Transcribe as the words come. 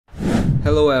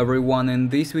Hello everyone, in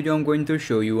this video I'm going to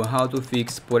show you how to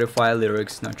fix Spotify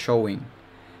lyrics not showing.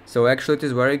 So actually it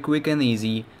is very quick and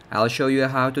easy. I'll show you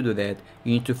how to do that.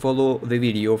 You need to follow the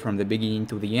video from the beginning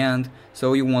to the end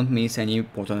so you won't miss any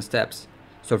important steps.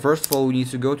 So first of all we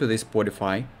need to go to the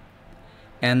Spotify,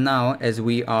 and now as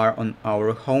we are on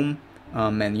our home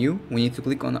menu, we need to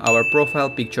click on our profile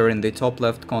picture in the top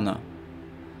left corner.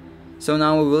 So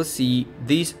now we will see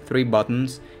these three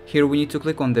buttons. Here we need to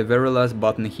click on the very last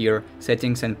button here,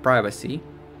 settings and privacy.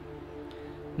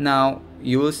 Now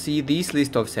you will see this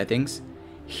list of settings.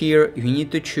 Here you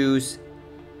need to choose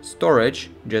storage.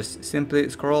 Just simply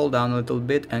scroll down a little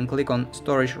bit and click on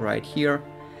storage right here.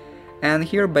 And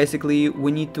here basically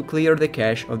we need to clear the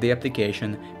cache of the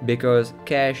application, because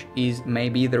cache is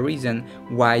maybe the reason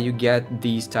why you get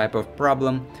this type of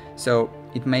problem. So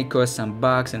it may cause some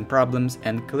bugs and problems,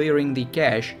 and clearing the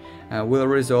cache will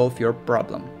resolve your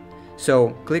problem. So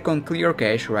click on clear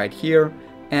cache right here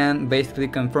and basically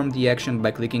confirm the action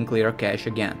by clicking clear cache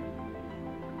again.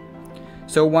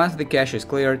 So once the cache is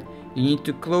cleared, you need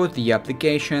to close the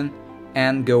application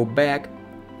and go back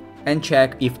and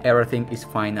check if everything is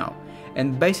fine now.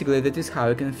 And basically that is how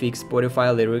you can fix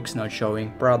Spotify lyrics not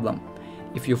showing problem.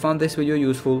 If you found this video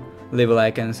useful, leave a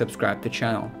like and subscribe to the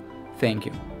channel. Thank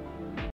you.